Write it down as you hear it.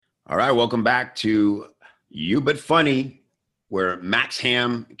All right, welcome back to You But Funny. We're Max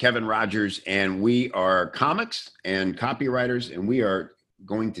Ham, Kevin Rogers, and we are comics and copywriters, and we are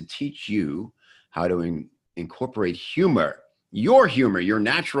going to teach you how to incorporate humor, your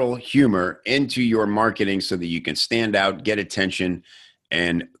natural humor into your marketing so that you can stand out, get attention,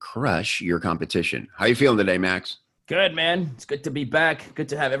 and crush your competition. How you feeling today, Max? Good, man. It's good to be back. Good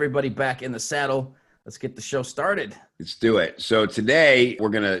to have everybody back in the saddle. Let's get the show started. Let's do it. So today we're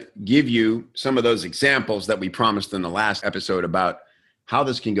going to give you some of those examples that we promised in the last episode about how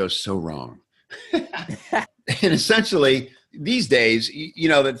this can go so wrong. And essentially, these days,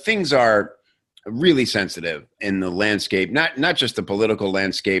 that things are really sensitive in the landscape, not just the political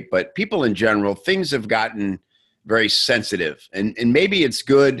landscape, but people in general. Things have gotten very sensitive, and maybe it's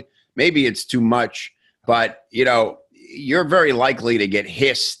good, maybe it's too much, but you're very likely to get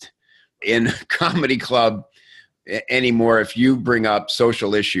hissed in a comedy club anymore if you bring up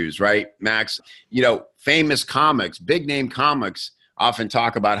social issues, right, Max? Famous comics, big name comics often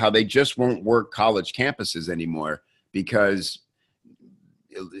talk about how they just won't work college campuses anymore because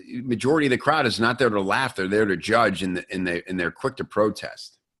majority of the crowd is not there to laugh. They're there to judge, and they're quick to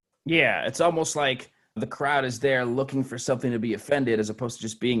protest. Yeah, it's almost like the crowd is there looking for something to be offended as opposed to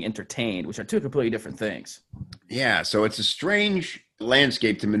just being entertained, which are two completely different things. Yeah, so it's a strange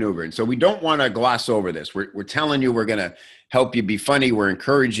landscape to maneuver. And so we don't want to gloss over this. We're telling you we're going to help you be funny. We're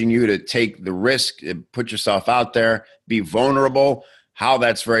encouraging you to take the risk, put yourself out there, be vulnerable, how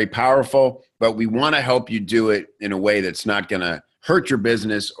that's very powerful. But we want to help you do it in a way that's not going to hurt your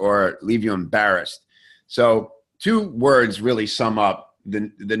business or leave you embarrassed. So 2 words really sum up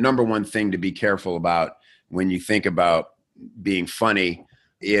the number one thing to be careful about when you think about being funny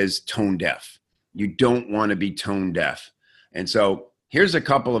is tone deaf. You don't want to be tone deaf. And so here's a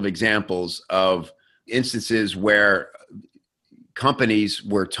couple of examples of instances where companies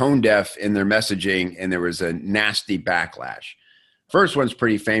were tone deaf in their messaging and there was a nasty backlash. First one's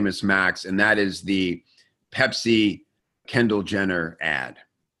pretty famous, Max, and that is the Pepsi Kendall Jenner ad.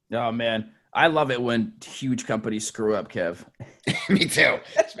 Oh, man. I love it when huge companies screw up, Kev. Me too.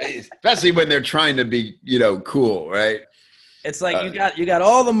 Especially when they're trying to be, cool, right? It's like you got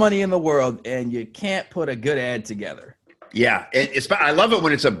all the money in the world and you can't put a good ad together. Yeah, I love it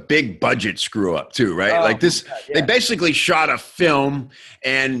when it's a big budget screw up too, right? Oh, like this, God, yeah. They basically shot a film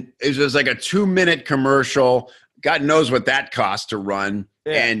and it was like a 2-minute commercial. God knows what that cost to run.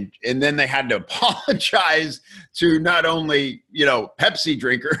 Yeah. And then they had to apologize to not only, Pepsi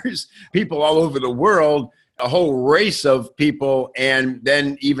drinkers, people all over the world, a whole race of people, and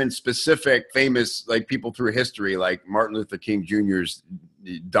then even specific famous, like people through history, like Martin Luther King Jr.'s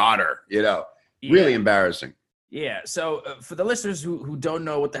daughter, really embarrassing. Yeah. So for the listeners who don't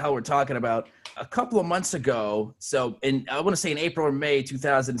know what the hell we're talking about, a couple of months ago, I want to say in April or May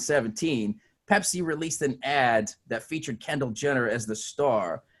 2017, Pepsi released an ad that featured Kendall Jenner as the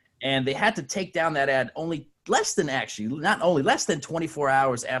star, and they had to take down that ad less than 24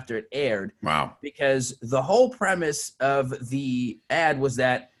 hours after it aired. Wow. Because the whole premise of the ad was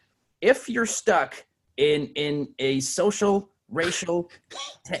that if you're stuck in a social, racial,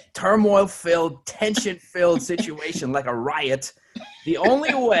 turmoil-filled, tension-filled situation like a riot, the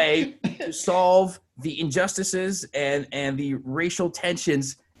only way to solve the injustices and the racial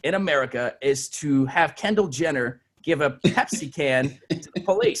tensions in America is to have Kendall Jenner give a Pepsi can to the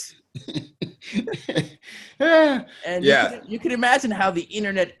police. And you can imagine how the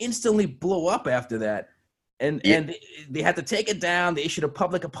internet instantly blew up after that. And they had to take it down. They issued a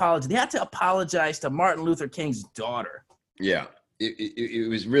public apology. They had to apologize to Martin Luther King's daughter. Yeah, it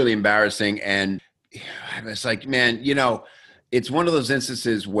was really embarrassing. And it's like, man, it's one of those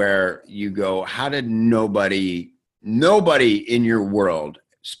instances where you go, how did nobody in your world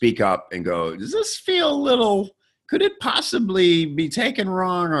speak up and go, does this feel a little, could it possibly be taken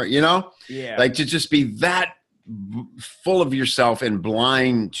wrong? Or, like to just be that full of yourself and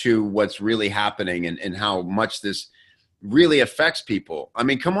blind to what's really happening and how much this really affects people. I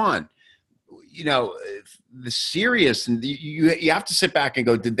mean, come on, the serious, and you have to sit back and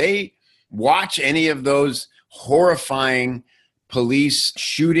go, did they watch any of those horrifying police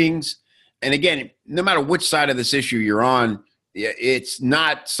shootings? And again, no matter which side of this issue you're on, it's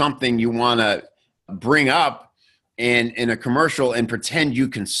not something you want to bring up in a commercial and pretend you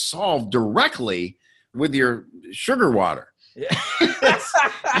can solve directly with your sugar water. Yeah.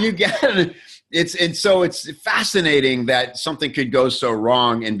 So it's fascinating that something could go so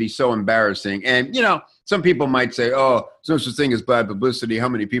wrong and be so embarrassing. And, some people might say, oh, there's no such thing as bad publicity. How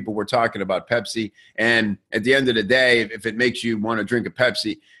many people were talking about Pepsi? And at the end of the day, if it makes you want to drink a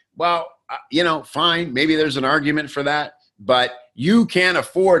Pepsi, well, fine. Maybe there's an argument for that. But you can't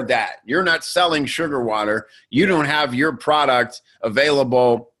afford that. You're not selling sugar water. You don't have your product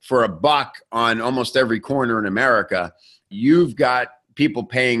available for $1 on almost every corner in America. You've got people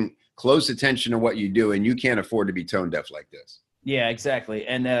paying close attention to what you do, and you can't afford to be tone deaf like this. Yeah, exactly.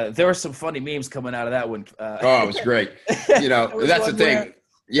 And there were some funny memes coming out of that one. Oh, it was great. That's the thing.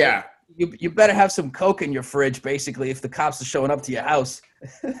 Yeah. You better have some Coke in your fridge, basically, if the cops are showing up to your house.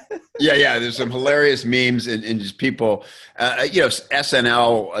 Yeah. There's some hilarious memes and just people,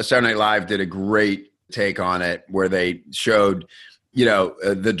 SNL, Saturday Night Live did a great take on it where they showed,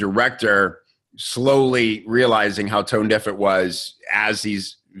 the director slowly realizing how tone deaf it was as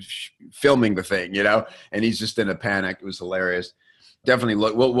he's filming the thing, and he's just in a panic. It was hilarious. Definitely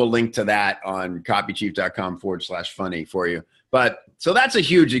we'll link to that on copychief.com/funny for you. But so that's a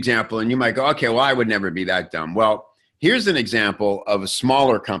huge example. And you might go, okay, well, I would never be that dumb. Well, here's an example of a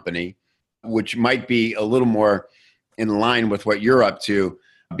smaller company, which might be a little more in line with what you're up to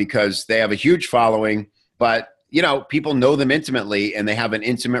because they have a huge following, but people know them intimately and they have an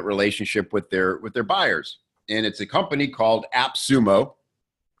intimate relationship with their buyers. And it's a company called AppSumo.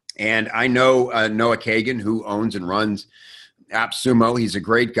 And I know Noah Kagan, who owns and runs AppSumo. He's a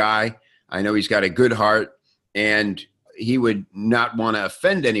great guy. I know he's got a good heart and he would not want to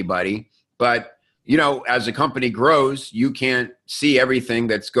offend anybody. But, as a company grows, you can't see everything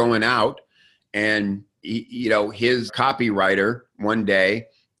that's going out. And, his copywriter one day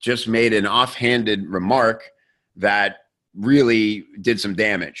just made an offhanded remark that really did some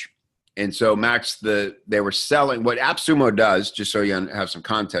damage. And so, Max, they were selling what AppSumo does, just so you have some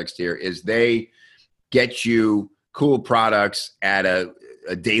context here, is they get you cool products at a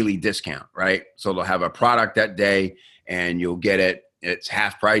daily discount, right? So they'll have a product that day and you'll get it. It's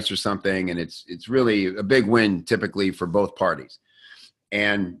half price or something. And it's really a big win typically for both parties.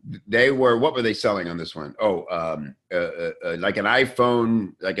 And what were they selling on this one? Like an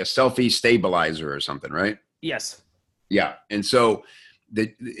iPhone, like a selfie stabilizer or something, right? Yes. Yeah. And so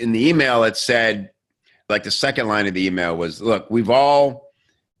in the email, it said, like the second line of the email was, look, we've all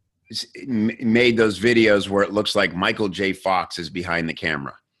made those videos where it looks like Michael J. Fox is behind the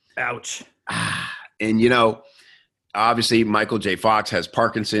camera. Ouch. And, obviously Michael J. Fox has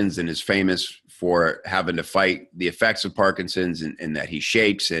Parkinson's and is famous for having to fight the effects of Parkinson's and that he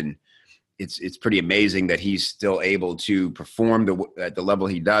shakes. And it's pretty amazing that he's still able to perform at the level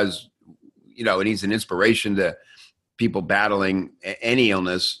he does, and he's an inspiration to people battling any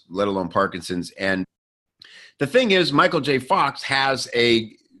illness, let alone Parkinson's. And the thing is, Michael J. Fox has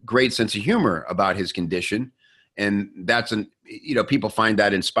a great sense of humor about his condition. And people find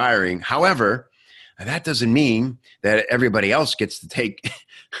that inspiring. However, that doesn't mean that everybody else gets to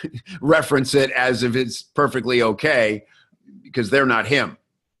reference it as if it's perfectly okay because they're not him.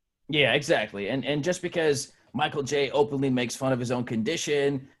 Yeah, exactly. And just because Michael J. openly makes fun of his own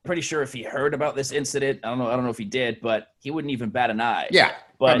condition, pretty sure if he heard about this incident, I don't know if he did, but he wouldn't even bat an eye. Yeah.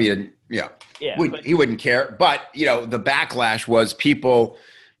 But probably didn't. Yeah. He wouldn't care. But, the backlash was people,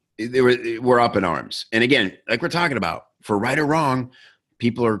 they were up in arms. And again, like we're talking about, for right or wrong,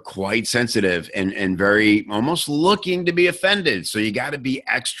 people are quite sensitive and very almost looking to be offended. So you got to be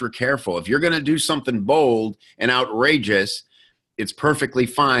extra careful. If you're going to do something bold and outrageous, it's perfectly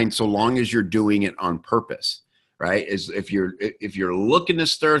fine so long as you're doing it on purpose, right? If you're looking to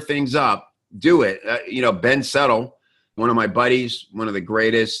stir things up, do it. Ben Settle, one of my buddies, one of the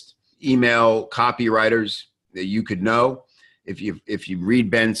greatest email copywriters that you could know. If you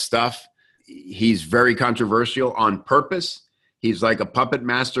read Ben's stuff, he's very controversial on purpose. He's like a puppet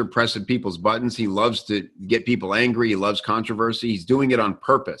master pressing people's buttons. He loves to get people angry. He loves controversy. He's doing it on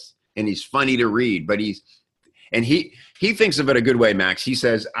purpose, and he's funny to read. But he thinks of it a good way, Max. He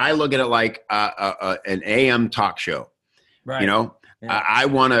says, I look at it like an AM talk show. Right. Yeah. I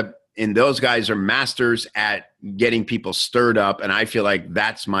want to, and those guys are masters at getting people stirred up, and I feel like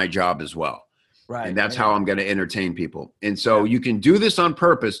that's my job as well. Right. And that's how I'm going to entertain people. And so you can do this on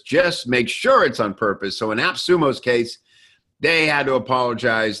purpose. Just make sure it's on purpose. So in AppSumo's case, they had to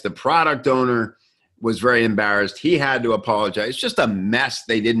apologize. The product owner was very embarrassed. He had to apologize. It's just a mess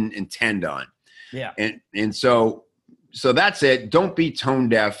they didn't intend on. Yeah. And so that's it. Don't be tone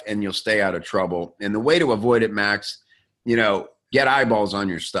deaf and you'll stay out of trouble. And the way to avoid it, Max, get eyeballs on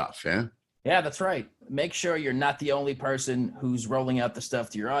your stuff. Yeah. Yeah, that's right. Make sure you're not the only person who's rolling out the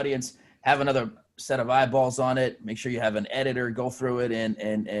stuff to your audience. Have another set of eyeballs on it. Make sure you have an editor go through it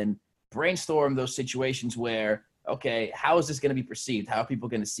and brainstorm those situations where, okay, how is this going to be perceived? How are people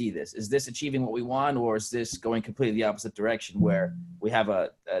going to see this? Is this achieving what we want, or is this going completely the opposite direction where we have a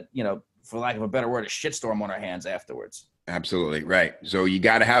for lack of a better word, a shitstorm on our hands afterwards? Absolutely. Right. So you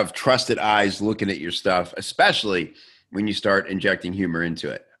got to have trusted eyes looking at your stuff, especially when you start injecting humor into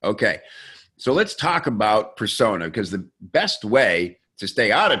it. Okay. So let's talk about persona, because the best way to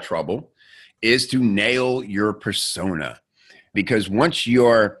stay out of trouble is to nail your persona. Because once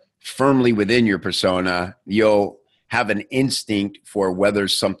you're firmly within your persona, you'll have an instinct for whether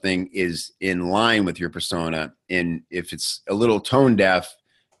something is in line with your persona. And if it's a little tone deaf,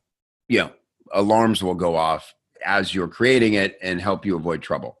 alarms will go off as you're creating it and help you avoid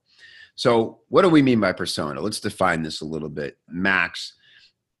trouble. So what do we mean by persona? Let's define this a little bit, Max.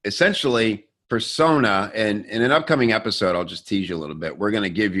 Essentially, persona, and in an upcoming episode, I'll just tease you a little bit. We're going to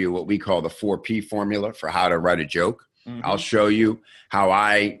give you what we call the 4P formula for how to write a joke. Mm-hmm. I'll show you how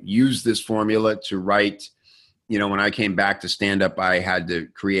I use this formula to write. When I came back to stand up, I had to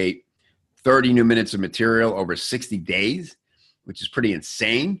create 30 new minutes of material over 60 days, which is pretty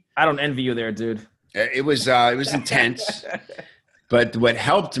insane. I don't envy you there, dude. It was intense. But what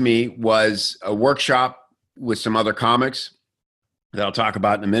helped me was a workshop with some other comics that I'll talk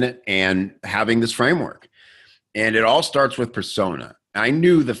about in a minute, and having this framework. And it all starts with persona. I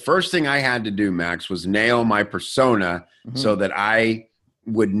knew the first thing I had to do, Max, was nail my persona so that I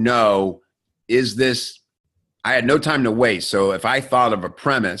would know, I had no time to waste. So if I thought of a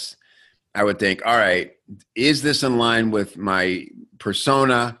premise, I would think, all right, is this in line with my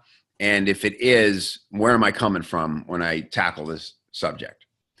persona? And if it is, where am I coming from when I tackle this subject?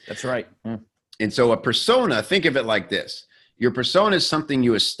 That's right. And so a persona, think of it like this. Your persona is something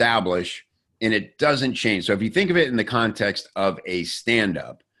you establish, and it doesn't change. So if you think of it in the context of a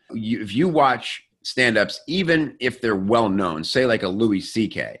stand-up, if you watch stand-ups, even if they're well-known, say like a Louis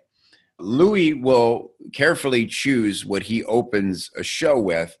C.K., Louis will carefully choose what he opens a show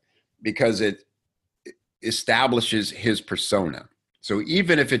with because it establishes his persona. So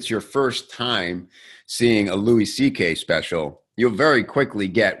even if it's your first time seeing a Louis C.K. special, you'll very quickly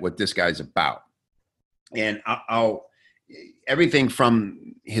get what this guy's about. And everything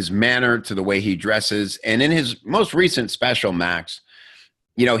from his manner to the way he dresses. And in his most recent special, Max,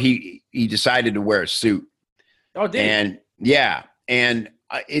 he decided to wear a suit. Oh, did and yeah, and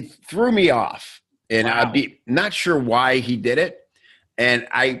it threw me off. And wow. I'd be not sure why he did it. And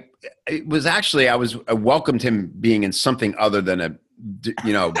I welcomed him being in something other than a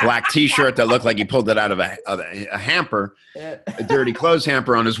black T-shirt that looked like he pulled it out of a hamper, a dirty clothes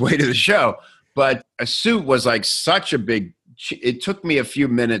hamper on his way to the show. But a suit was like such a big. It took me a few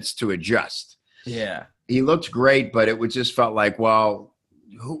minutes to adjust. Yeah. He looked great, but it just felt like, well,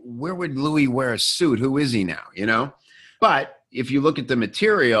 where would Louis wear a suit? Who is he now, But if you look at the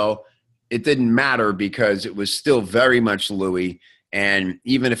material, it didn't matter because it was still very much Louis. And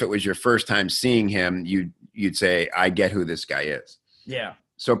even if it was your first time seeing him, you'd say, I get who this guy is. Yeah.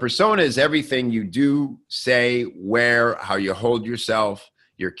 So persona is everything you do, say, wear, how you hold yourself,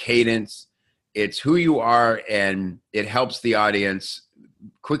 your cadence. It's who you are, and it helps the audience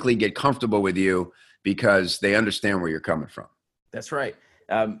quickly get comfortable with you because they understand where you're coming from. That's right.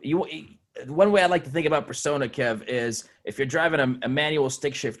 One way I like to think about persona, Kev, is if you're driving a manual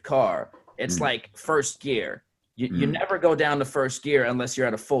stick shift car, it's like first gear. You never go down to first gear unless you're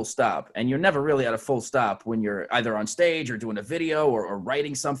at a full stop, and you're never really at a full stop when you're either on stage or doing a video or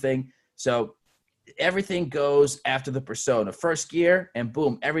writing something. So everything goes after the persona. First gear, and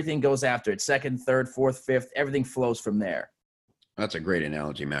boom, everything goes after it. Second, third, fourth, fifth, everything flows from there. That's a great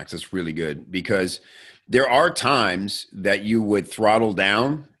analogy, Max. That's really good, because there are times that you would throttle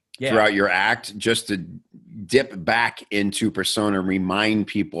down throughout your act just to dip back into persona, remind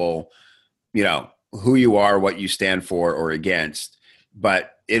people, who you are, what you stand for or against.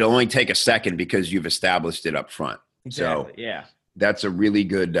 But it'll only take a second because you've established it up front. Exactly. So that's a really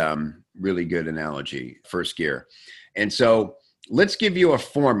good analogy, first gear. And so let's give you a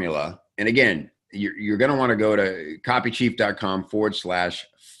formula. And again, you're going to want to go to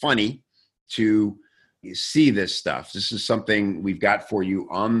copychief.com/funny to see this stuff. This is something we've got for you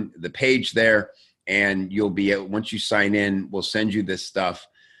on the page there. And you'll be able, once you sign in, we'll send you this stuff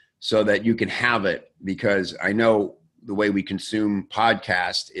so that you can have it, because I know the way we consume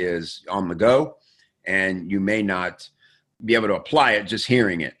podcast is on the go, and you may not be able to apply it just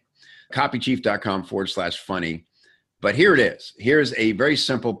hearing it. Copychief.com/funny. But here it is. Here's a very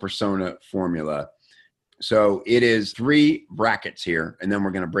simple persona formula. So it is 3 brackets here, and then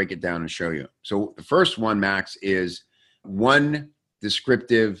we're going to break it down and show you. So the first one, Max, is 1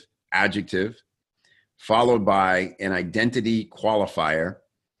 descriptive adjective, followed by an identity qualifier,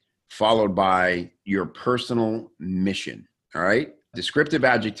 followed by your personal mission. All right? Descriptive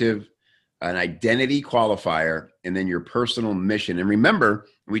adjective, an identity qualifier, and then your personal mission. And remember,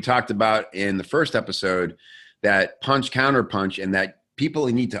 we talked about in the first episode that punch, counter punch, and that people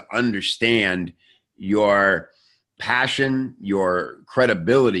need to understand your passion, your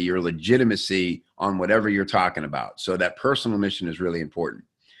credibility, your legitimacy on whatever you're talking about. So that personal mission is really important.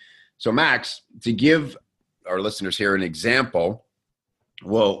 So Max, to give our listeners here an example,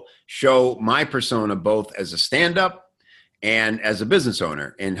 will show my persona both as a stand-up and as a business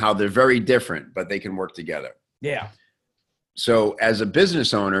owner, and how they're very different, but they can work together. Yeah. So as a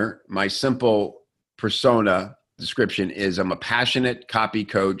business owner, my simple persona description is I'm a passionate copy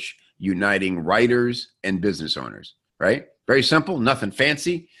coach uniting writers and business owners, right? Very simple, nothing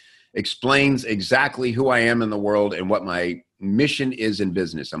fancy. Explains exactly who I am in the world and what my mission is in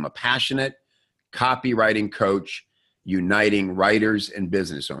business. I'm a passionate copywriting coach uniting writers and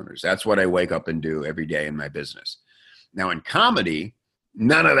business owners. That's what I wake up and do every day in my business. Now in comedy,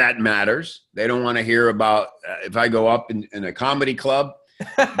 none of that matters. They don't want to hear about if I go up in a comedy club.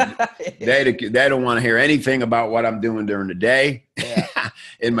 They don't want to hear anything about what I'm doing during the day. Yeah.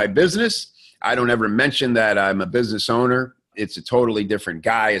 In my business, I don't ever mention that I'm a business owner. It's a totally different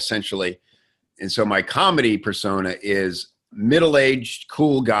guy, essentially. And so my comedy persona is middle-aged,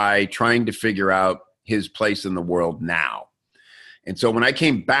 cool guy trying to figure out his place in the world now. And so when I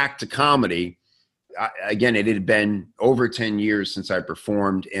came back to comedy, again, it had been over 10 years since I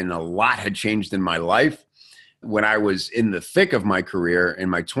performed, and a lot had changed in my life. When I was in the thick of my career in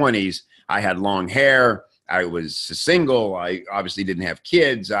my 20s, I had long hair. I was single. I obviously didn't have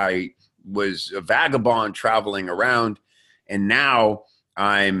kids. I was a vagabond traveling around. And now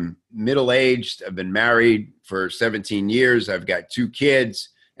I'm middle-aged. I've been married for 17 years. I've got 2 kids,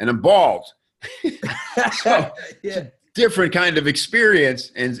 and I'm bald. So it's a different kind of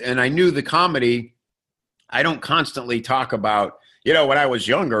experience. And I knew the comedy, I don't constantly talk about, when I was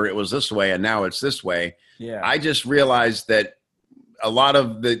younger, it was this way and now it's this way. Yeah. I just realized that a lot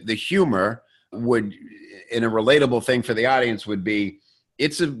of the humor would, in a relatable thing for the audience, would be,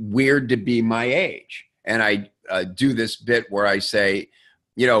 it's weird to be my age. And I do this bit where I say,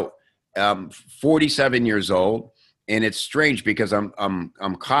 47 years old, and it's strange because I'm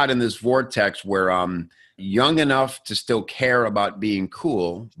caught in this vortex where I'm young enough to still care about being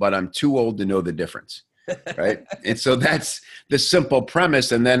cool, but I'm too old to know the difference. Right. And so that's the simple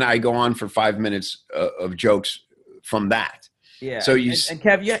premise. And then I go on for 5 minutes of jokes from that. Yeah. So and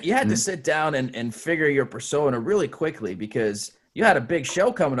Kev, you had to sit down and figure your persona really quickly because you had a big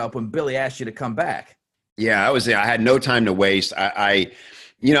show coming up when Billy asked you to come back. Yeah, I had no time to waste. I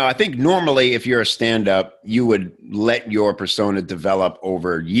think normally if you're a stand-up, you would let your persona develop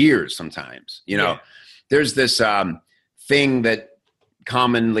over years sometimes. There's this thing that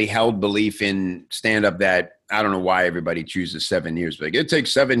commonly held belief in stand-up that I don't know why everybody chooses 7 years, but it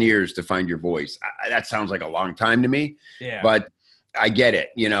takes 7 years to find your voice. That sounds like a long time to me, but I get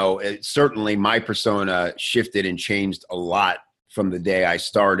it. Certainly my persona shifted and changed a lot from the day I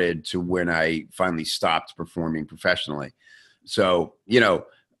started to when I finally stopped performing professionally. So,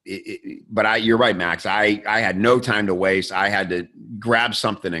 but you're right, Max. I had no time to waste. I had to grab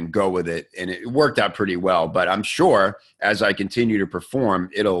something and go with it. And it worked out pretty well. But I'm sure as I continue to perform,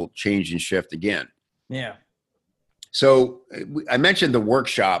 it'll change and shift again. Yeah. So I mentioned the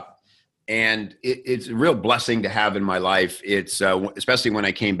workshop, and it's a real blessing to have in my life. It's especially when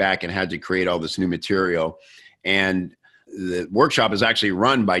I came back and had to create all this new material. And the workshop is actually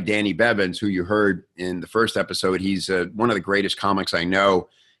run by Danny Bevins, who you heard in the first episode. He's one of the greatest comics I know.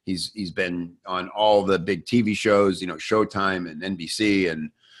 He's been on all the big TV shows, Showtime and NBC and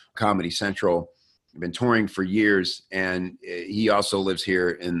Comedy Central. He's been touring for years, and he also lives here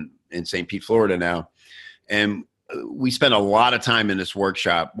in St. Pete, Florida now. And we spend a lot of time in this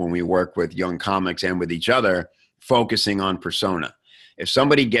workshop when we work with young comics and with each other, focusing on persona. If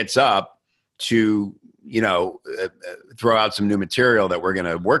somebody gets up to, throw out some new material that we're going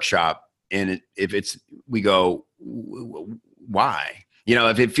to workshop, and we go, why?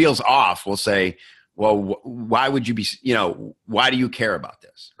 If it feels off, we'll say, well, why would you be, why do you care about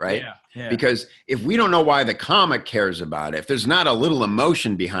this? Right. Yeah. Because if we don't know why the comic cares about it, if there's not a little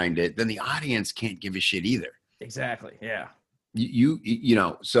emotion behind it, then the audience can't give a shit either. Exactly. Yeah.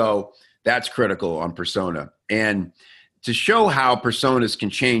 So that's critical on persona. And to show how personas can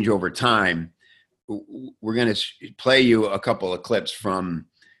change over time, we're going to play you a couple of clips from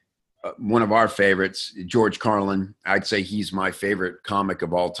one of our favorites, George Carlin. I'd say he's my favorite comic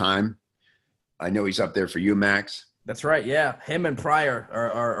of all time. I know he's up there for you, Max. That's right. Yeah. Him and Pryor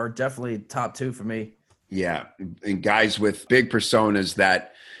are definitely top 2 for me. Yeah. And guys with big personas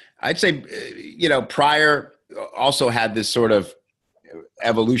that I'd say, Pryor also had this sort of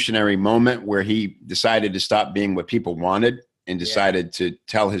evolutionary moment where he decided to stop being what people wanted and decided to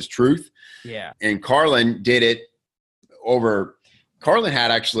tell his truth. Yeah. And Carlin did it Carlin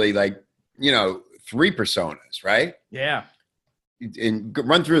had actually 3 personas, right? Yeah. And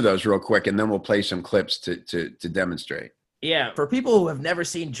run through those real quick, and then we'll play some clips to demonstrate. Yeah, for people who have never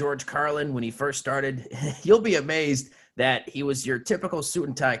seen George Carlin when he first started, you'll be amazed that he was your typical suit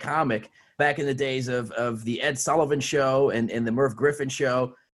and tie comic back in the days of the Ed Sullivan Show and the Merv Griffin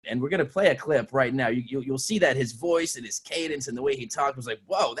Show. And we're going to play a clip right now. You'll see that his voice and his cadence and the way he talked was like,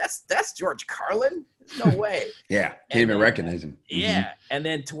 whoa, that's George Carlin? No way. Yeah, can't even recognize him. Yeah, and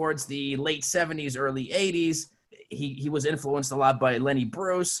then towards the late 70s, early 80s, he was influenced a lot by Lenny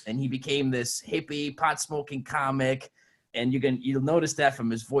Bruce, and he became this hippie, pot-smoking comic. And you'll notice that from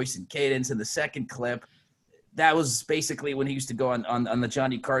his voice and cadence. In the second clip, that was basically when he used to go on the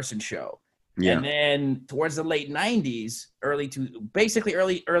Johnny Carson show. Yeah. And then towards the late 90s, early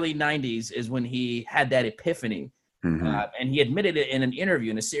 90s is when he had that epiphany. And he admitted it in an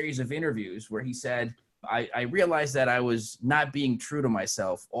interview, in a series of interviews, where he said, I realized that I was not being true to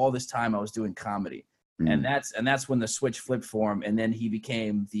myself all this time I was doing comedy. And that's when the switch flipped for him. And then he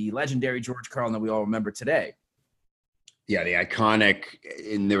became the legendary George Carlin that we all remember today. Yeah, the iconic,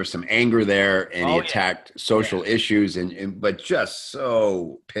 and there was some anger there, and he attacked social issues, but just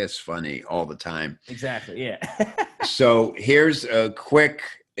so piss funny all the time. Exactly, yeah. So here's a quick,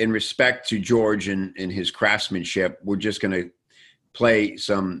 in respect to George and his craftsmanship, we're just going to play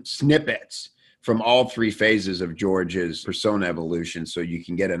some snippets from all 3 phases of George's persona evolution, so you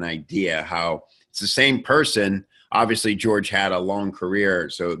can get an idea how it's the same person. Obviously, George had a long career,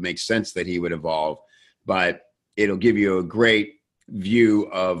 so it makes sense that he would evolve, but it'll give you a great view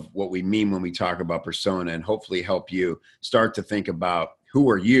of what we mean when we talk about persona, and hopefully help you start to think about who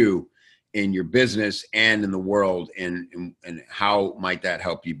are you in your business and in the world, and how might that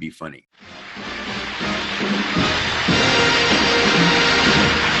help you be funny.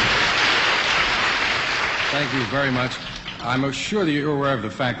 Thank you very much. I'm sure that you're aware of the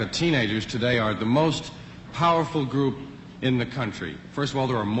fact that teenagers today are the most powerful group in the country. First of all,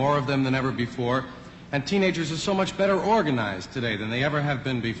 there are more of them than ever before. And teenagers are so much better organized today than they ever have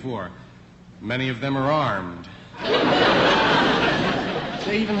been before. Many of them are armed.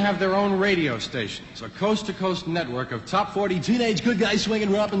 They even have their own radio stations, a coast-to-coast network of top 40 teenage good guys swinging,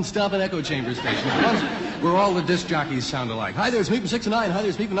 romping, stomping echo chamber stations, where all the disc jockeys sound alike. Hi there, it's me from 6 to 9. Hi there,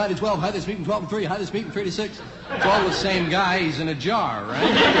 it's me from 9 to 12. Hi there, it's me from 12 to 3. Hi there, it's me from 3 to 6. It's all the same guy. He's in a jar,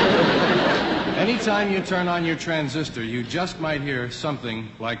 right? Anytime you turn on your transistor, you just might hear something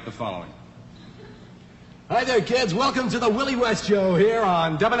like the following. Hi there, kids. Welcome to the Willie West Show here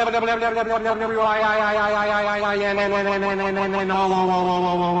on Wonderful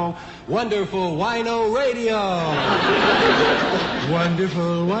Wino Radio.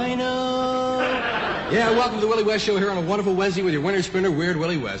 Wonderful Wino. Yeah, welcome to the Willie West Show here on a wonderful Wednesday with your winner spinner, Weird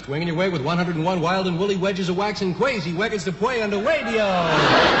Willie West. Winging your way with 101 wild and woolly wedges of wax and crazy weckets to play on the radio.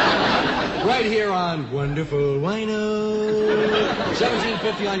 Right here on Wonderful Wino.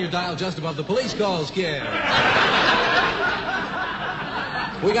 1750 on your dial, just above the police calls, kid.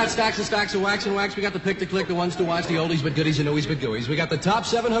 We got stacks and stacks of wax and wax. We got the pick to click, the ones to watch, the oldies but goodies and newies but gooies. We got the top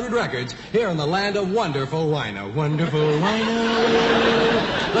 700 records here in the land of Wonderful Wino. Wonderful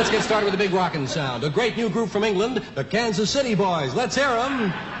Wino. Let's get started with a big rockin' sound. A great new group from England, the Kansas City Boys. Let's hear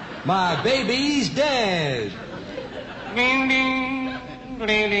them. My Baby's Dead. Ding, ding,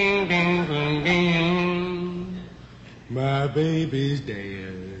 ding, ding, ding, ding, ding. My baby's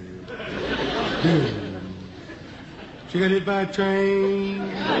dead. She got hit by a train.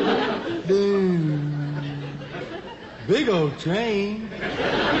 Big old train.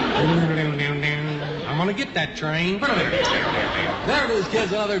 I'm gonna get that train. There it is,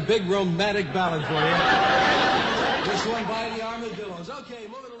 kids. Another big romantic ballad for you. This one by the Armadillos. Okay,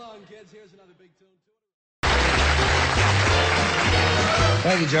 moving along, kids. Here's another big tune.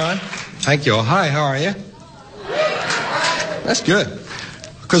 Thank you, John. Thank you. Hi, how are you? That's good.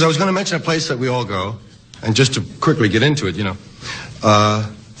 Because I was going to mention a place that we all go, and just to quickly get into it,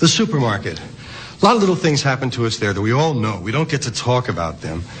 the supermarket. A lot of little things happen to us there that we all know. We don't get to talk about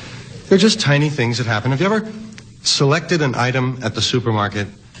them. They're just tiny things that happen. Have you ever selected an item at the supermarket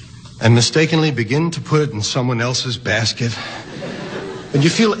and mistakenly begin to put it in someone else's basket? And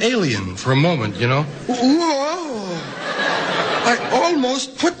you feel alien for a moment, you know? Whoa! I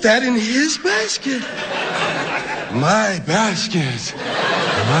almost put that in his basket. My basket.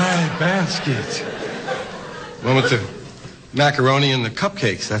 My basket. One with the macaroni and the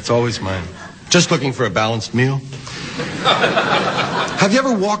cupcakes. That's always mine. Just looking for a balanced meal. Have you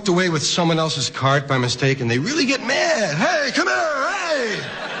ever walked away with someone else's cart by mistake and they really get mad? Hey, come here, hey!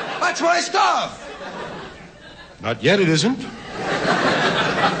 That's my stuff! Not yet, it isn't.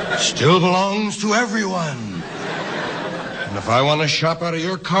 Still belongs to everyone. And if I want to shop out of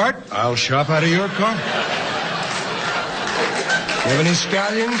your cart, I'll shop out of your cart. You have any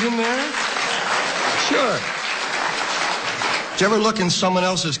scallions in there? Sure. Did you ever look in someone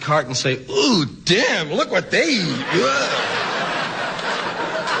else's cart and say, ooh, damn, look what they eat. Ugh.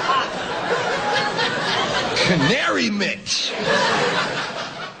 Canary mix.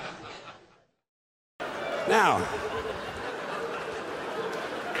 Now,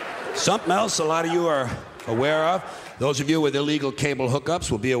 something else a lot of you are aware of, those of you with illegal cable hookups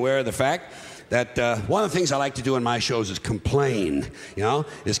will be aware of the fact that one of the things I like to do in my shows is complain. You know,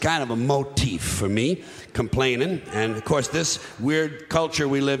 it's kind of a motif for me, complaining. And of course, this weird culture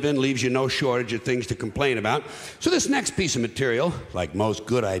we live in leaves you no shortage of things to complain about. So this next piece of material, like most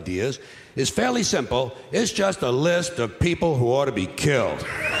good ideas, is fairly simple. It's just a list of people who ought to be killed. Okay?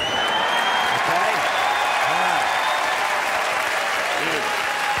 All right.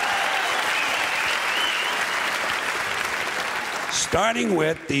 Starting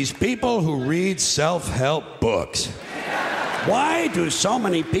with these people who read self-help books. Why do so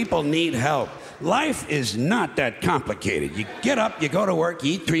many people need help? Life is not that complicated. You get up, you go to work,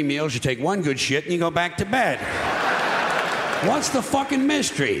 you eat 3 meals, you take 1 good shit, and you go back to bed. What's the fucking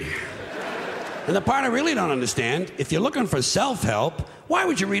mystery? And the part I really don't understand, if you're looking for self-help, why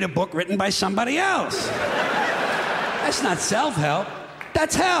would you read a book written by somebody else? That's not self-help,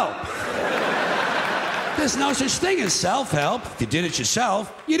 that's help. There's no such thing as self-help. If you did it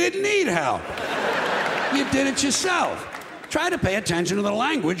yourself, you didn't need help. You did it yourself. Try to pay attention to the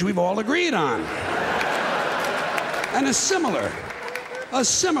language we've all agreed on. And a similar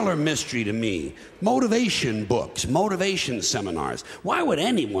mystery to me, motivation books, motivation seminars. Why would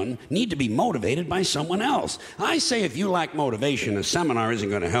anyone need to be motivated by someone else? I say if you lack motivation, a seminar isn't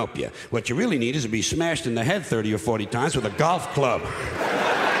going to help you. What you really need is to be smashed in the head 30 or 40 times with a golf club.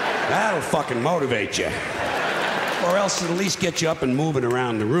 That'll fucking motivate you. Or else it'll at least get you up and moving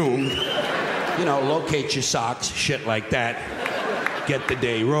around the room. You know, locate your socks, shit like that. Get the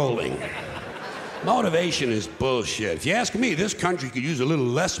day rolling. Motivation is bullshit. If you ask me, this country could use a little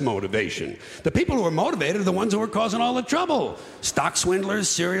less motivation. The people who are motivated are the ones who are causing all the trouble. Stock swindlers,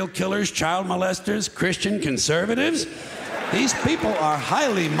 serial killers, child molesters, Christian conservatives. These people are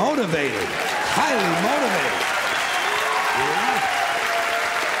highly motivated. Highly motivated. You know?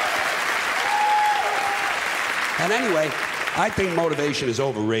 And anyway, I think motivation is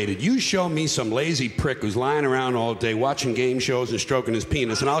overrated. You show me some lazy prick who's lying around all day watching game shows and stroking his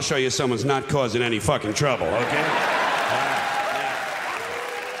penis, and I'll show you someone's not causing any fucking trouble, okay?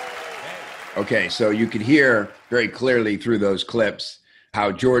 Okay, so you could hear very clearly through those clips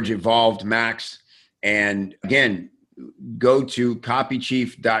how George evolved Max. And again, go to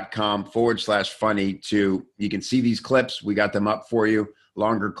copychief.com/funny you can see these clips. We got them up for you.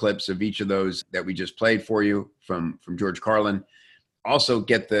 Longer clips of each of those that we just played for you from George Carlin. Also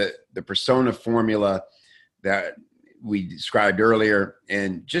get the persona formula that we described earlier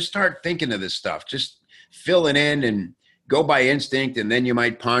and just start thinking of this stuff. Just fill it in and go by instinct, and then you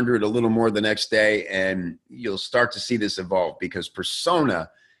might ponder it a little more the next day, and you'll start to see this evolve because persona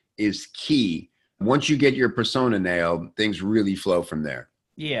is key. Once you get your persona nailed, things really flow from there.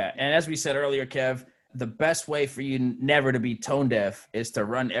 Yeah, and as we said earlier, Kev, the best way for you never to be tone deaf is to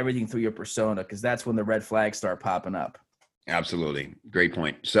run everything through your persona, because that's when the red flags start popping up. Absolutely. Great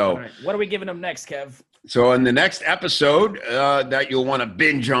point. So right. What are we giving them next, Kev? So in the next episode that you'll want to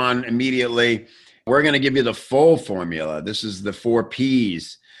binge on immediately, we're going to give you the full formula. This is the 4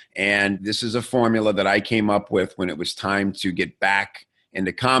 Ps. And this is a formula that I came up with when it was time to get back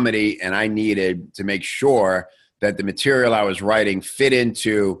into comedy. And I needed to make sure that the material I was writing fit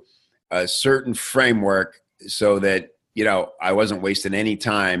into a certain framework so that, you know, I wasn't wasting any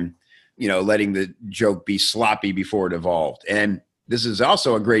time, you know, letting the joke be sloppy before it evolved. And this is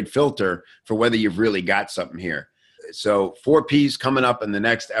also a great filter for whether you've really got something here. So 4 Ps coming up in the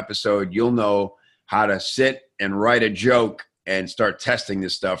next episode. You'll know how to sit and write a joke and start testing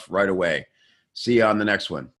this stuff right away. See you on the next one.